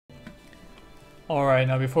Alright,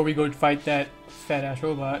 now before we go fight that fat ass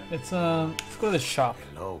robot, let's go to the shop.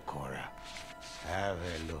 Hello, Korra. Have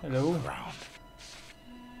a look Hello. around.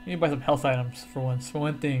 We need to buy some health items for once. For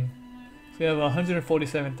one thing. So we have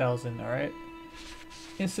 147,000, alright?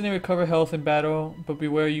 Instantly recover health in battle, but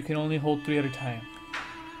beware you can only hold 3 at a time.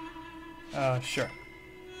 Sure.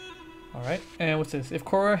 Alright, and what's this? If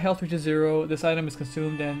Korra health reaches 0, this item is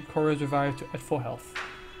consumed and Korra is revived at full health.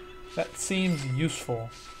 That seems useful.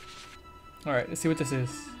 Alright, let's see what this is.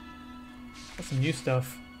 Got some new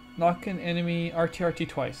stuff. Knock an enemy RTRT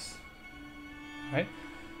twice. Alright.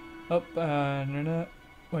 Up,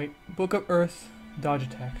 wait. Book up Earth, dodge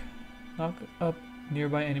attack. Knock up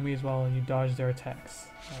nearby enemies while you dodge their attacks.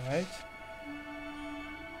 Alright.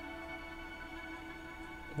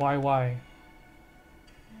 Why?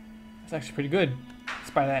 That's actually pretty good. Let's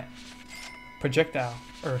buy that. Projectile,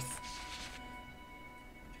 Earth.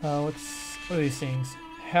 What are these things?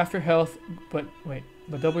 Half your health, but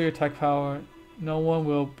double your attack power. No one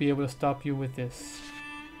will be able to stop you with this.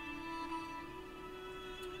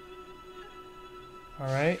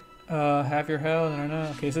 Alright. Half your health, I don't know.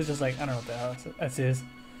 Okay, this is just like, I don't know what the hell that is.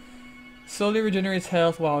 Slowly regenerates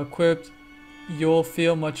health while equipped. You'll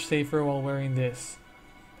feel much safer while wearing this.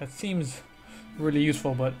 That seems really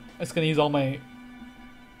useful, but it's gonna use all my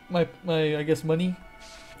I guess money.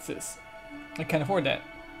 What's this? I can't afford that.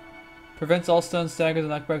 Prevents all stuns, staggers,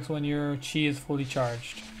 and knockbacks when your chi is fully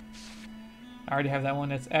charged. I already have that one.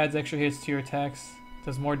 That adds extra hits to your attacks,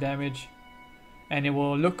 does more damage, and it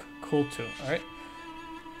will look cool too. Alright.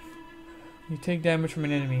 You take damage from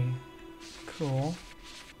an enemy. Cool.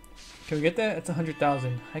 Can we get that? It's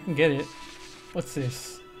 100,000. I can get it. What's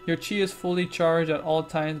this? Your chi is fully charged at all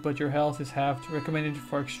times, but your health is halved. Recommended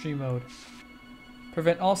for extreme mode.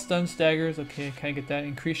 Prevent all stun, staggers. Okay, can I get that?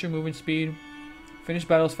 Increase your movement speed. Finish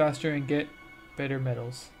battles faster and get better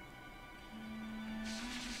medals.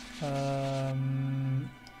 I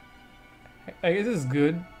guess this is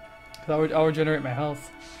good. Cause I'll regenerate my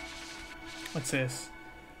health. What's this?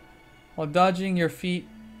 While dodging your feet,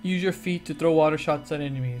 use your feet to throw water shots at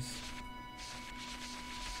enemies.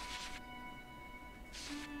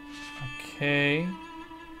 Okay.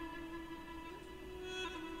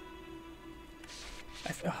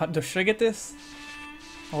 Should I get this?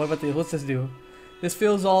 Oh, what about this? What's this do? This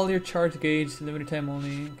fills all your charge gauge, limited time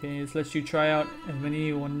only. Okay, this lets you try out as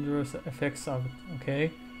many wondrous effects of it.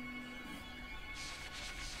 Okay.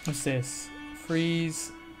 What's this?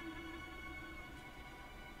 Freeze.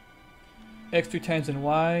 X 3 times in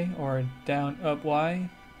Y or down up Y.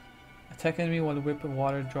 Attack enemy while the whip of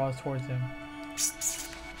water draws towards them.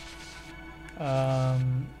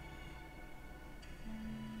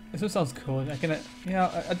 This one sounds cool. I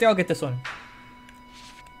think I'll get this one.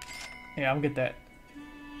 Yeah, I'll get that.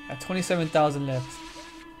 I have 27,000 left.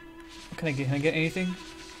 What can I get? Can I get anything?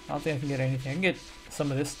 I don't think I can get anything. I can get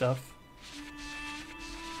some of this stuff.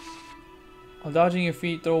 While dodging your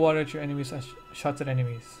feet, throw water at your enemies, shots at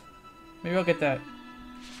enemies. Maybe I'll get that.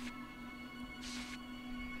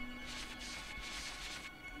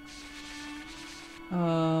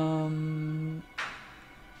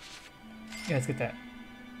 Yeah, let's get that.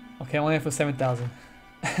 Okay, I'm only for 7,000.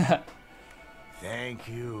 Thank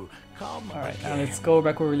you. Come Alright, again. now let's go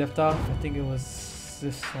back where we left off. I think it was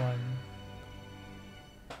this one.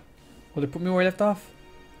 Will it put me where I left off?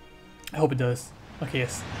 I hope it does. Okay,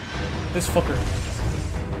 yes. This fucker.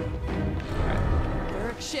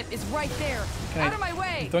 Their ship is right there. Out of my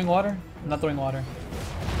way. Throwing water? I'm not throwing water.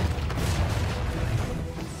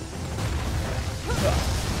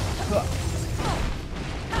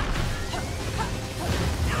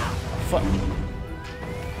 Fuck.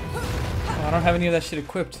 Oh, I don't have any of that shit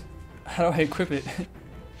equipped. How do I equip it?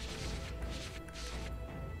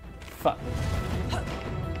 Fuck.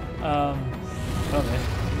 Okay.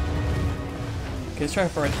 Okay, let's try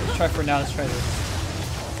for now. Let's try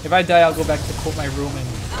this. If I die, I'll go back to my room and.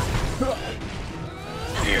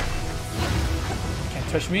 Can't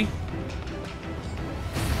touch me.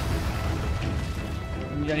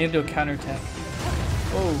 I need to do a counterattack.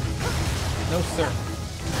 Oh, no sir.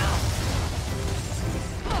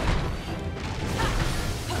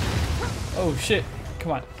 Oh shit!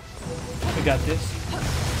 Come on, we got this.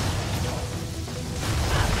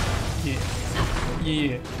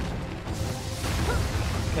 Yeah.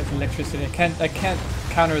 That's electricity. I can't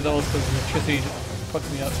counter those because electricity fucks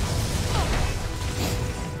me up.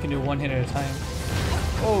 I can do one hit at a time.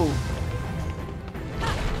 Oh.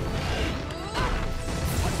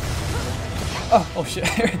 Oh shit!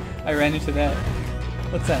 I ran into that.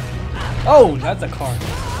 What's that? Oh, that's a car.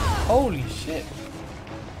 Holy shit!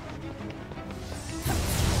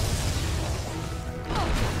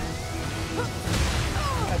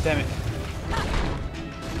 damn it.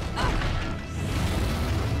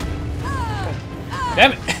 God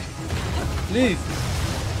damn it! Please.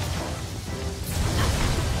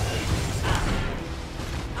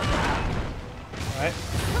 Alright.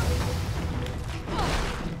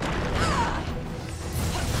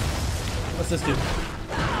 What's this do?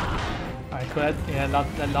 Alright, cool. Yeah,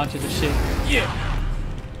 that launches the shit. Yeah!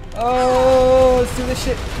 Oh, let's do this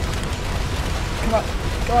shit. Come on.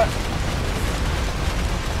 Come on.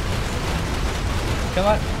 Come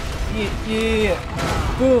on. Yeah.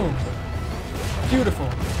 Boom. Beautiful.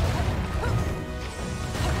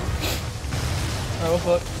 Oh,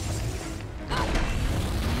 fuck.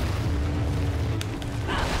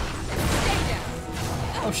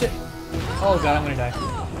 Oh, shit. Oh, God, I'm gonna die.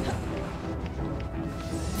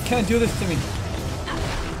 You can't do this to me.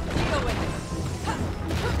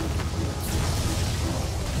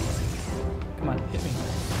 Come on, hit me.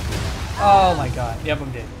 Oh, my God. Yep,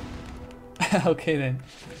 I'm dead. Okay, then.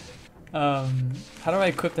 How do I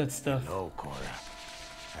equip that stuff? Hello, Korra.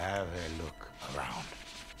 Have a look around.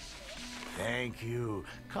 Thank you.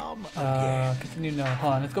 Come again. Continue now.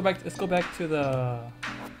 Hold on. Let's go back to the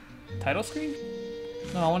title screen.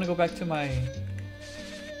 No, I want to go back to my.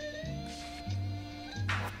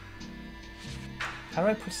 How do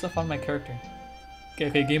I put stuff on my character?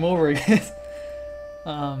 Okay, game over, I guess.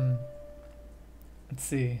 Let's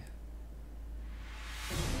see.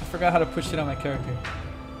 I forgot how to push it on my character.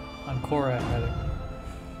 On Korra, rather.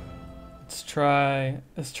 Let's try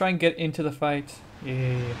and get into the fight.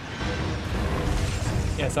 Yeah.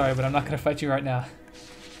 Yeah, sorry, but I'm not gonna fight you right now.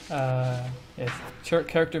 Yes,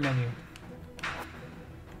 character menu.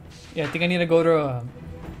 Yeah, I think I need to go to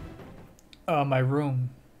my room.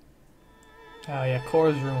 Yeah,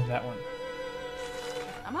 Korra's room, that one.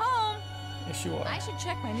 I'm home. Yes, you are. I should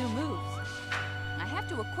check my new moves. I have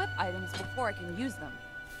to equip items before I can use them.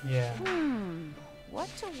 Yeah. What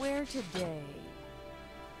to wear today?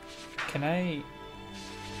 Can I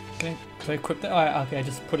equip that? Oh, okay, I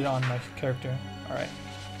just put it on my character. All right.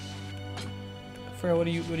 I forgot, what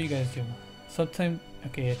do you guys do? Sometimes,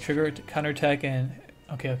 okay, trigger counterattack and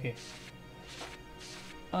okay.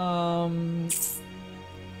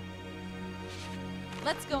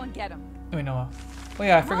 Let's go and get him. Wait, no. Oh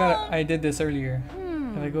yeah, I forgot I did this earlier.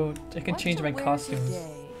 I can change my costumes.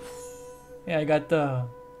 Today? Yeah, I got the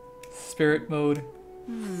spirit mode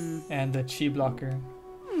and the chi blocker.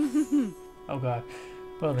 Oh god.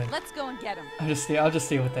 Well then. Let's go and get him. I'll just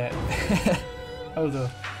stay with that. That was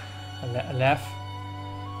a laugh.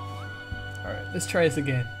 All right, let's try this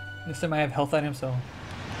again. This time I have health items, so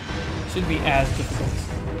it shouldn't be as difficult.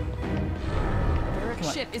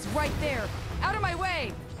 Eric's ship is right there. Out of my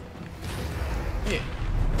way. Yeah.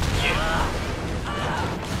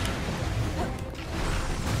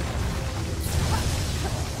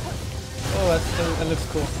 Oh, that looks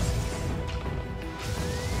cool.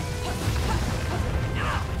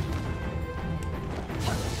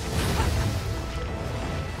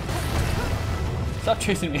 Stop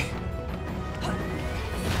chasing me.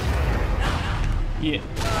 Yeah.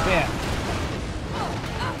 Bam.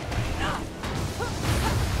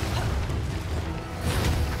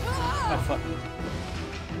 Oh fuck.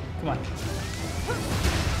 Come on.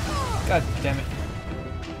 God damn it.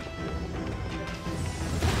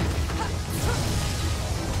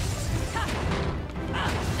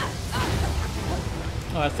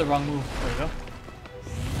 Oh, that's the wrong move. There we go.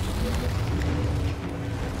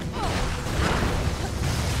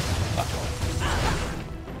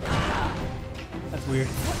 That's weird.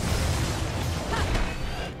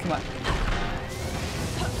 Come on.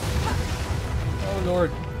 Oh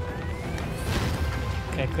lord.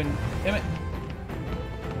 Okay, I couldn't. Damn it.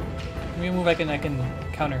 Let me move. I can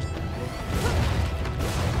counter.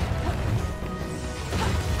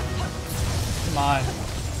 Come on.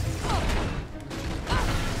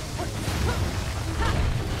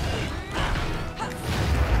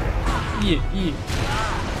 Yeah. Eat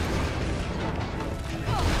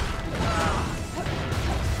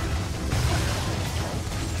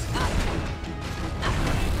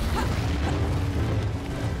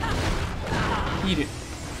it.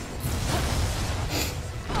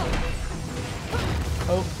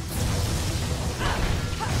 Oh.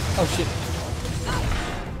 Oh shit.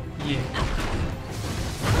 Yeah.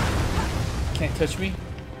 Can't touch me.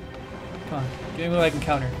 Come on. Give me a move I can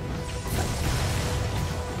counter.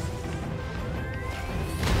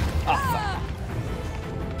 Ah, fuck.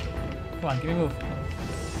 Come on, give me a move.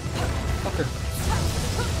 Fucker.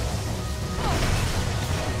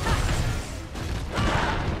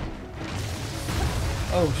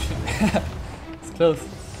 Oh shit. It's close.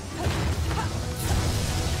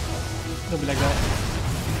 Don't be like that.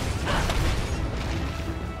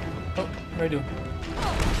 Oh, what do I do?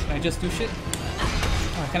 Can I just do shit?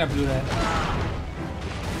 Oh, I kind of blew that.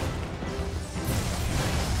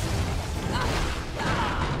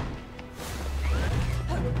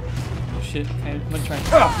 Oh, shit, okay, I'm gonna try.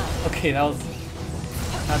 Oh! Okay, that was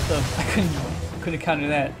not the. I couldn't counter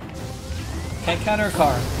that. Can't counter a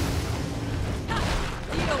car.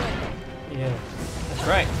 Yeah, that's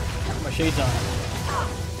right. Put my shades on.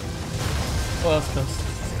 Oh, that's close.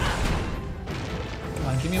 Come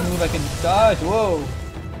on, give me a move I can dodge. Whoa!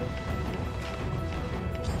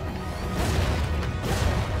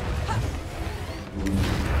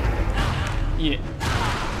 Yeah.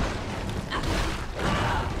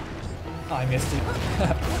 Oh, I missed it.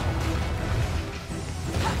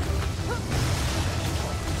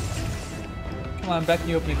 Come on, back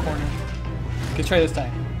you up in the corner. You can try this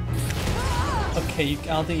time. Okay, I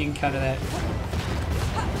don't think you can counter that.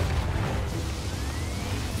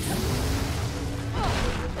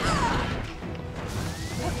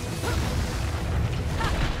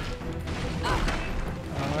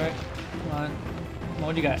 Alright, come on.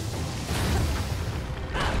 What do you got?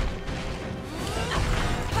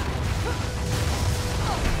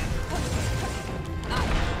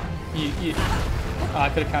 Yeah. Oh, I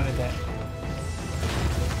could have counted that.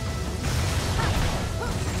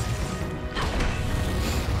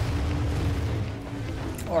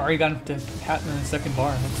 Oh, I already got to happen in the second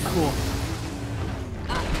bar. That's cool.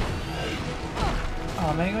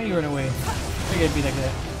 Oh man, why you run away? I gotta be like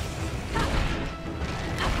that.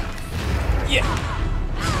 Yeah!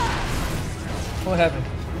 What happened?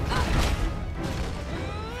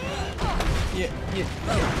 Yeah.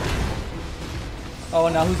 Oh,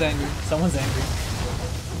 now who's angry? Someone's angry.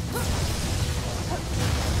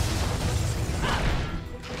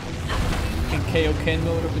 Can KO Ken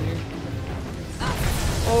mode up in here?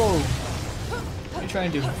 Oh! What are you trying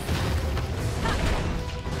to do?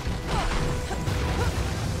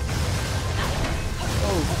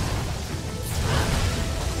 Oh!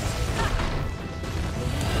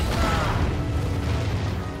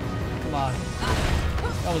 Come on.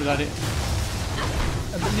 I almost got it.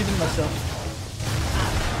 I believe in myself.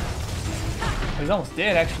 He's almost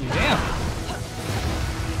dead actually, damn!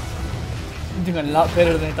 I'm doing a lot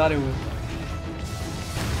better than I thought it would.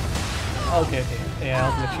 Okay. Yeah, that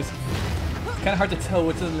was electricity. It's kind of hard to tell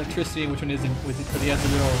which is electricity and which one isn't, because he has a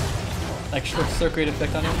little, like, short circuit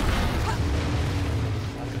effect on him.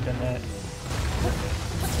 I could have done that.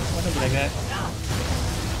 Why don't be like that?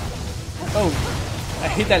 Oh! I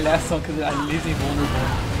hate that last one because it leaves me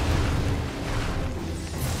vulnerable.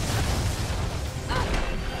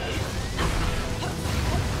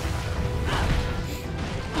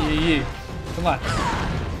 Yeah. Come on.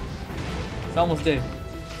 It's almost dead.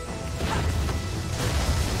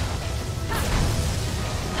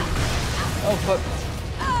 Oh fuck.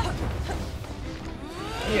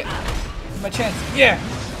 Yeah. My chance. Yeah.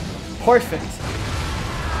 Perfect.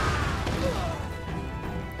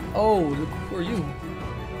 Oh, look, who are you?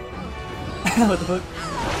 What the fuck?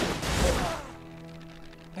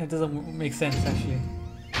 It doesn't make sense actually.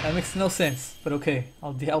 That makes no sense, but okay.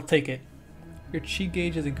 I'll take it. Your chi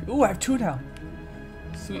gauge is increased. Ooh, I have 2 now.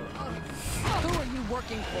 Sweet. Who are you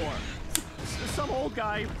working for? Some old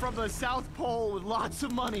guy from the South Pole with lots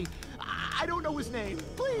of money. I don't know his name.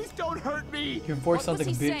 Please don't hurt me. Your voice sounds like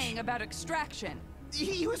a What's he bitch. saying about extraction?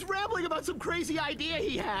 He was rambling about some crazy idea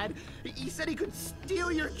he had. He said he could steal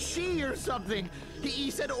your chi or something.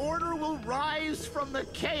 He said order will rise from the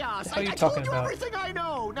chaos. What are you I talking told you about? everything I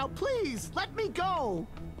know. Now please, let me go.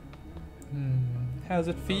 How's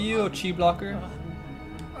it feel, chi blocker?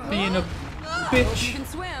 Being a Hope you bitch can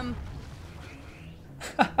swim.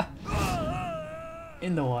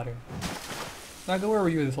 in the water. Naga, where were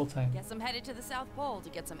you this whole time? Guess I'm headed to the South Pole to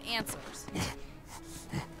get some answers.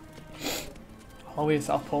 All the way to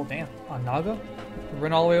South Pole, damn. On Naga?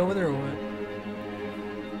 Run all the way over there or what?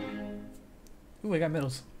 Ooh, I got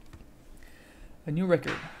medals. A new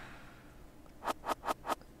record.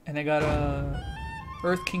 And I got a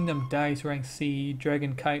Earth Kingdom Dice rank C,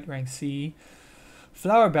 Dragon Kite rank C,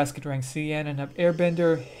 Flower Basket rank C, and an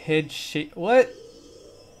Airbender Head Shape. What?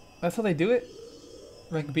 That's how they do it?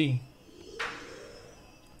 Rank B.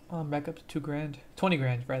 Oh, I'm back up to 2 grand. 20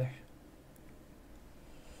 grand, rather.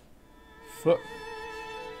 Fuck.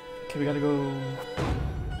 Okay, we gotta go.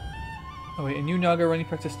 Oh, wait. A new Naga running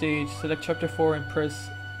practice stage. Select chapter 4 and press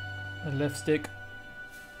the left stick.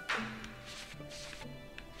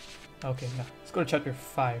 Okay, no. Let's go to chapter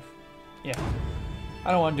 5. Yeah.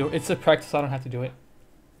 I don't want to do it. It's a practice, so I don't have to do it.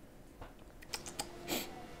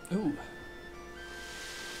 Ooh.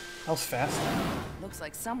 That was fast. Looks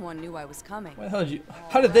like someone knew I was coming. Where the hell did you?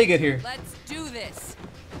 How did they get here? Let's do this.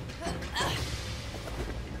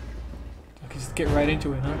 Okay, just get right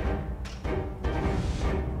into it, huh?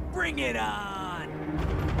 Bring it on!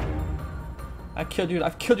 I've killed you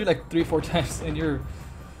like 3-4 times, and your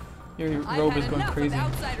robe is going crazy. I've had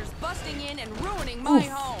enough of outsiders busting in and ruining my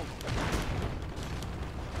home.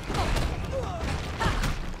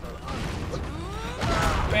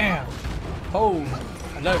 Bam! Oh,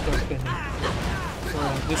 I love ghost bending. So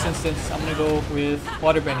in this instance, I'm gonna go with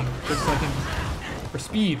water bending, just so I can for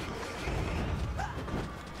speed.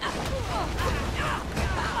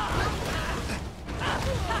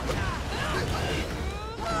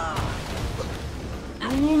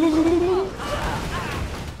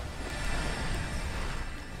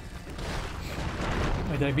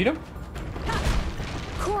 Wait, did I beat him?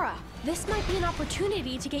 Korra, this might be an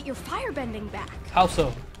opportunity to get your firebending back. How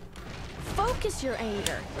so? Focus your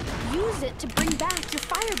anger. Use it to bring back your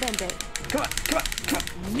firebending. Come on, come on, come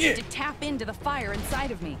on! Yeah! To tap into the fire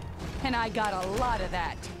inside of me. And I got a lot of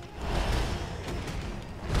that.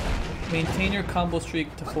 Maintain your combo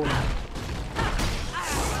streak to 40.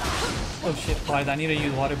 Oh shit, why? I need to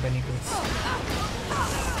use water bending for this.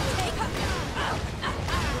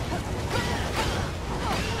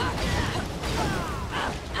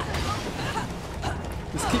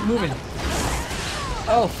 Just keep moving.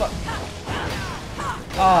 Oh fuck.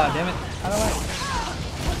 Ah, damn it.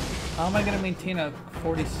 How am I gonna maintain a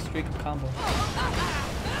 40 streak combo?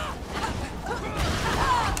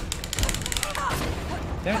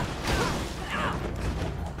 Damn it.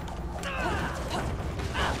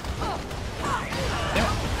 Damn it.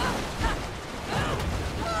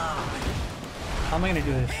 How am I gonna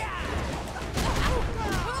do this?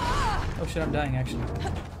 Oh shit, I'm dying actually.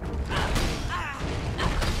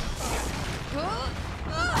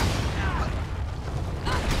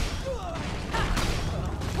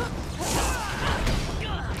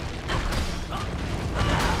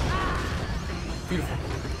 Beautiful.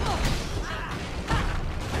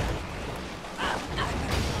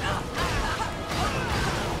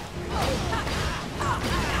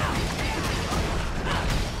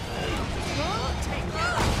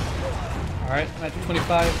 Alright, I'm at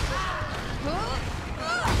 25.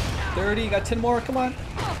 30, got 10 more, come on.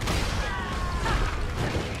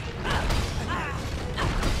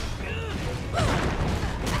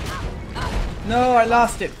 No, I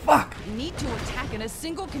lost it. Fuck! You need to attack in a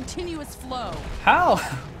single continuous flow. How?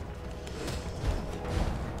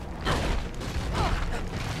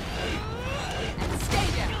 And stay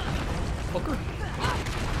down. Fucker.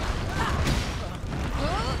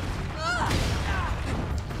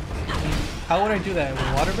 How would I do that?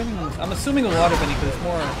 With water bending? I'm assuming with water bending because it's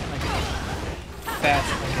more like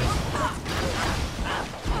fast, I guess.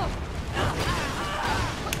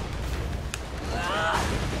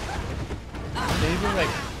 Maybe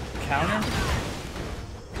like counter?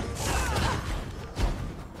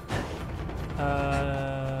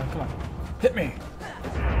 Come on. Hit me!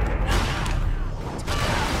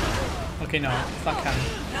 Okay, no, it's not counter.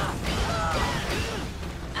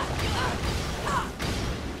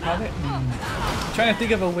 How do I'm trying to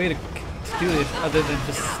think of a way to do this other than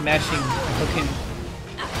just smashing and hooking.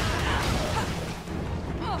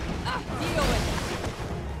 Deal with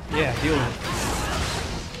it. Yeah, deal with it.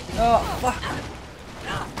 Oh, fuck!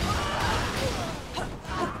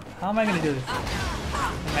 How am I gonna do this?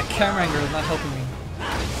 And my camera angle is not helping me.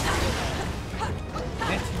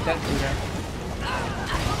 Can't see that through there.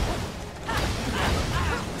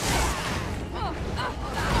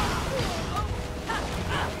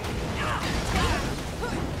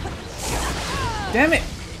 Damn it!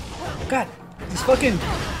 God, these fucking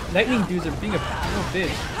lightning dudes are being a little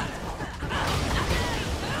bitch.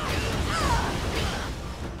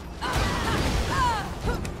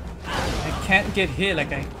 I can't get hit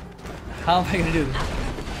like I... How am I gonna do this?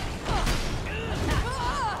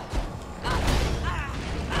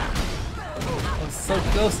 I was so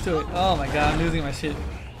close to it. Oh my god, I'm losing my shit.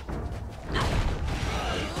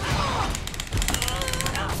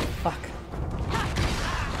 Fuck.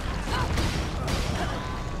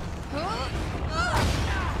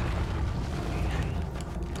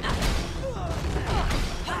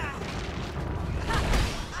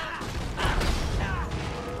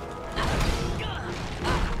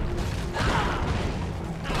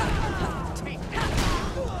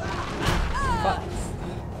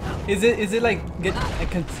 Is it like get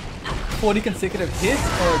a 40 consecutive hits,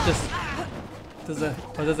 or just does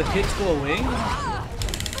the hits go away?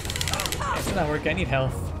 It's not work. I need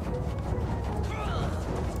health.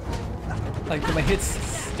 Like, do my hits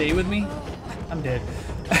stay with me? I'm dead.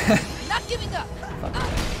 Not giving up. Fuck.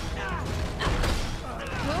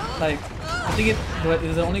 Like, I think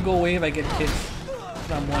does it only go away if I get hit? That's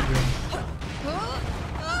what I'm wondering.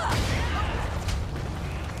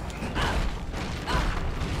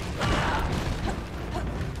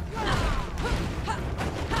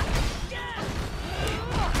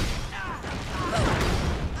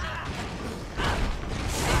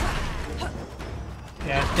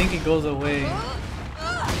 Yeah, I think it goes away.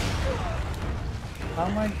 How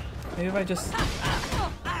am I? Maybe if I just...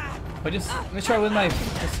 let me try with my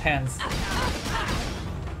just hands.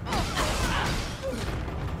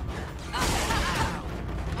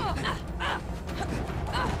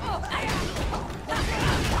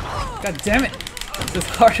 God damn it! This is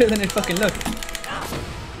harder than it fucking looks.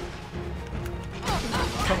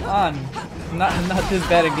 Come on. I'm not this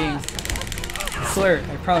bad at games. I swear,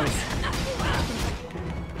 I promise.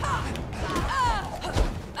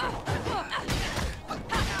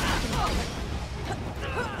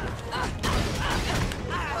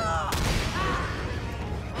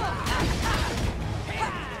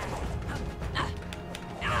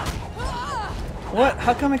 What?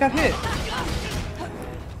 How come I got hit?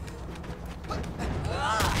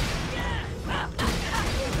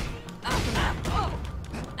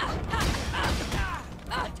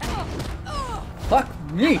 Fuck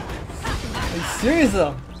me! Are you serious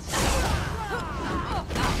though?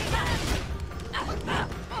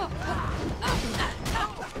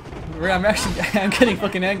 I'm getting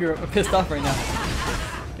fucking angry or pissed off right now.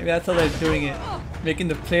 Maybe that's how they're doing it. Making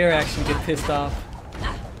the player actually get pissed off.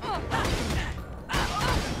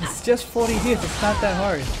 It's just 40 hits, it's not that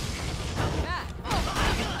hard.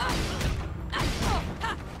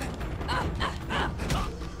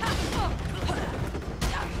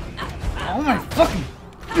 Oh my fucking...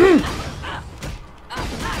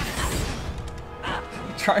 I'm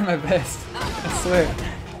trying my best, I swear.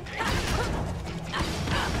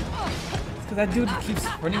 It's cause that dude keeps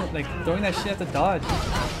running, like throwing that shit at the dodge.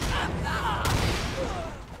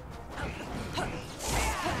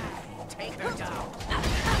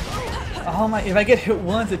 Oh my, if I get hit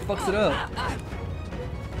once, it fucks it up.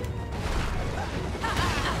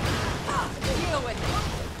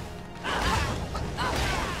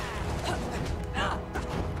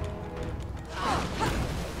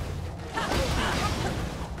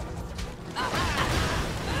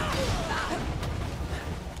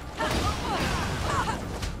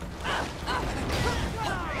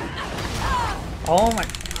 Oh my...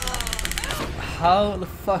 How the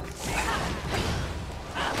fuck...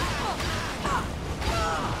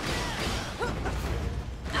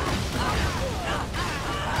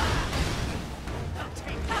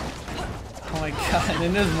 Oh my god, and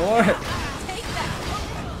then there's more!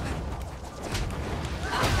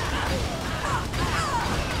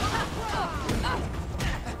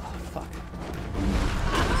 Fuck.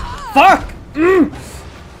 Fuck!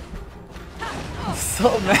 I'm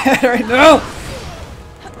so mad right now!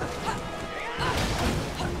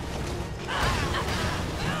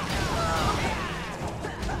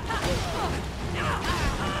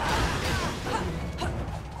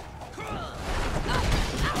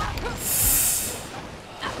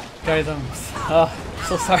 Guys, I'm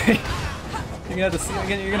so sorry. You're gonna have to see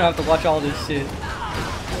again. You're gonna have to watch all this shit.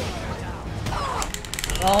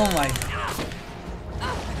 Oh my.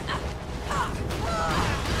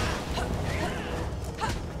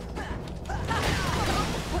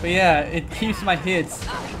 But yeah, it keeps my hits.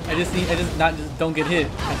 I just don't get hit.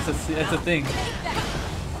 That's the thing.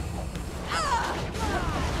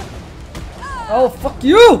 Oh fuck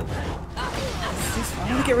you! I'm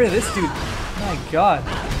gonna get rid of this dude. Oh my god.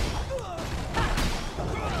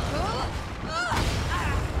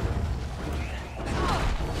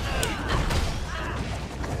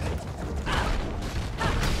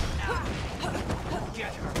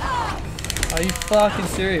 Are you fucking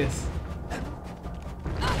serious?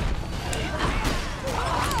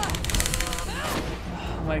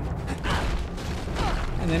 Oh my...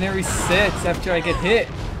 And then it resets after I get hit.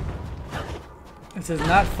 This is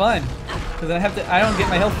not fun. Because I don't get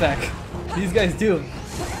my health back. These guys do.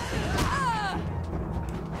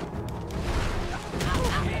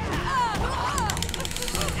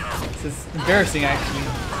 This is embarrassing actually.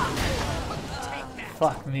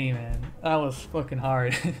 Fuck me, man. That was fucking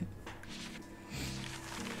hard.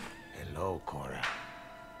 Hello, Korra.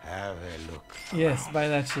 Have a look. Yes, buy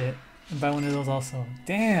that shit. And buy one of those also.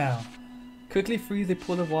 Damn! Quickly freeze a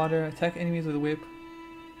pool of water. Attack enemies with a whip.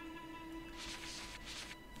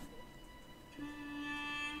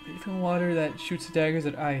 From water that shoots daggers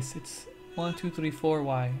at ice. It's 1, 2, 3, 4.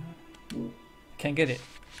 Y. Can't get it.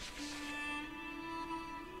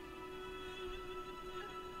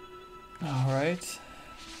 Alright.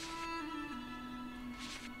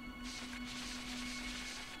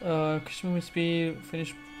 Increase movement speed,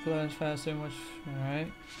 finish plans faster, much.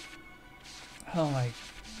 Alright. Oh my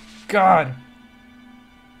god!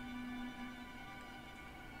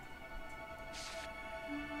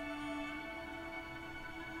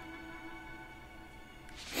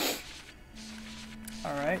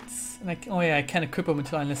 Alright. And oh yeah, I can't equip them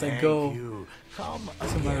unless I go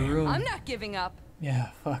to my room. I'm not giving up. Yeah,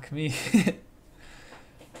 fuck me.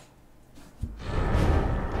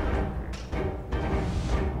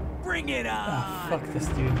 Bring it on! Ah, fuck this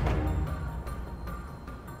dude.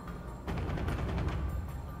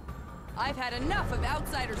 I've had enough of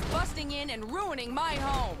outsiders busting in and ruining my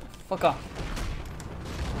home. Fuck off.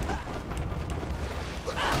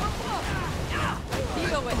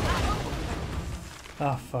 Deal with it.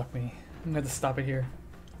 Oh, fuck me. I'm gonna have to stop it here.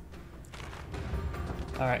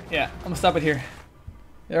 Alright, yeah, I'm gonna stop it here.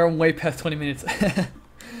 They're way past 20 minutes.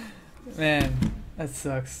 Man, that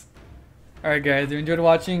sucks. Alright guys, if you enjoyed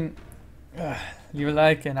watching, leave a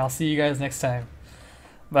like and I'll see you guys next time.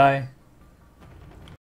 Bye.